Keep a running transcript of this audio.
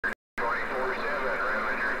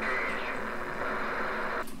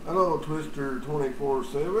Twister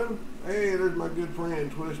 24/7. Hey, there's my good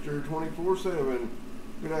friend Twister 24/7.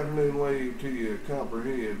 Good afternoon, wave to you.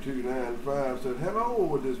 Copperhead 295 said hello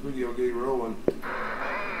with this video get rolling. Hey,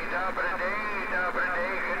 top of the day, top of the day.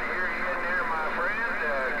 Good to hear you in there, my friend.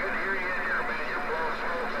 Good to hear you in there, man. You're blowing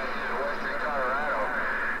smoke out in western Colorado.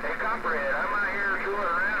 Hey, Copperhead, I'm out here tooling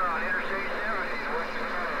around on Interstate 70 in western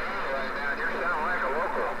Colorado right now. You're sounding like a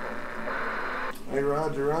local. Hey,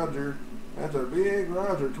 Roger. That's a big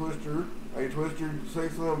Roger, Twister. Hey, Twister, say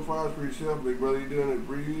something fast for yourself, big brother. You're doing it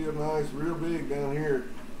real nice, real big down here.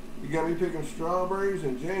 You got me picking strawberries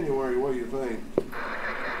in January. What do you think? We'll put it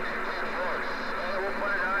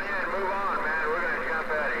on you and move on, man. We're going to jump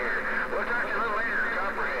out of here. We'll talk to you a little later,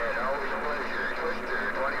 Copperhead. Always a pleasure. Twister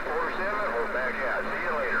 24/7. We're back out. See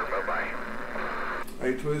you later. Bye-bye.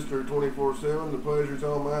 Hey, Twister 24/7. The pleasure's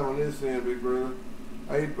all mine on this end, big brother.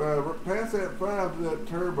 Hey, pass that 5 to that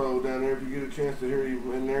turbo down there if you get a chance to hear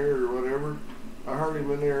him in there or whatever. I heard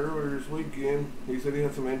him in there earlier this weekend. He said he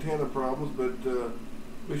had some antenna problems, but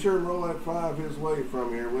be sure and roll that 5 his way from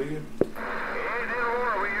here, will you? Yeah,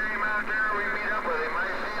 we hear him out there. We meet up with him.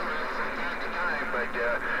 I see him from time to time, but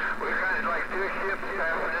we're kind of like two ships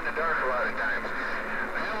passing in the dark a lot of times.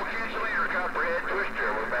 Man, we'll catch you later, Copperhead.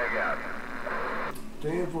 Twister, we're back out.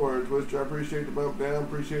 10-4, Twister. I appreciate the bump down.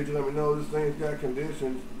 Appreciate you letting me know this thing's got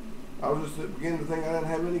conditions. I was just beginning to think I didn't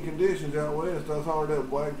have any conditions out west. I saw that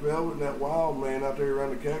black velvet and that wild man out there around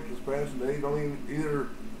the cactus patch, and they don't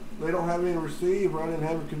have any receive or I didn't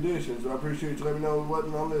have any conditions. So I appreciate you letting me know it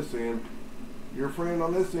wasn't on this end. Your friend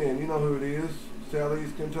on this end, you know who it is.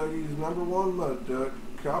 Southeast Kentucky's #1 mud duck,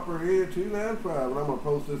 Copperhead 295, and I'm gonna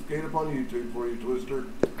post this gate up on YouTube for you, Twister. Hey,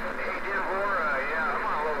 yeah, I'm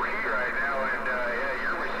on low key right now, and yeah,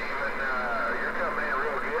 you're receiving, you're coming in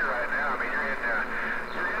real good right now. I mean, you're in the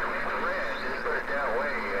red, just put it that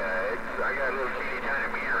way. I got a little teeny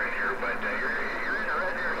tiny meter in here, but you're in the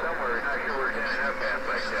red there somewhere. Not sure where it's ending up at,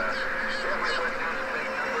 but definitely putting down some big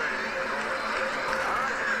numbers. All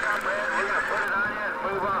right, there, Copperhead, we're gonna put it on you and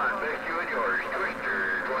move on. Best you and yours, Twister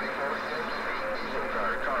 24/7, Diesel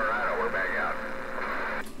Colorado. We're back out.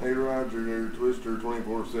 Hey, Roger there, Twister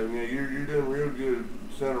 24/7. Yeah, you're doing real good.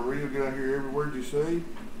 Sounding real good out here. Every word you say.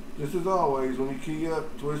 Just as always, when you key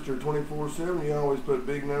up Twister 24/7, you always put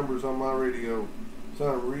big numbers on my radio.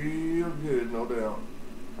 Sounding real good, no doubt.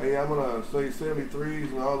 Hey, I'm gonna say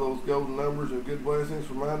 73s and all those golden numbers and good blessings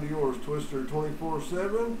from mine to yours, Twister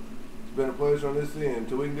 24/7. It's been a pleasure on this end.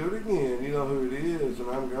 Till we can do it again, you know who it is, and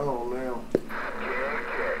I'm gone now.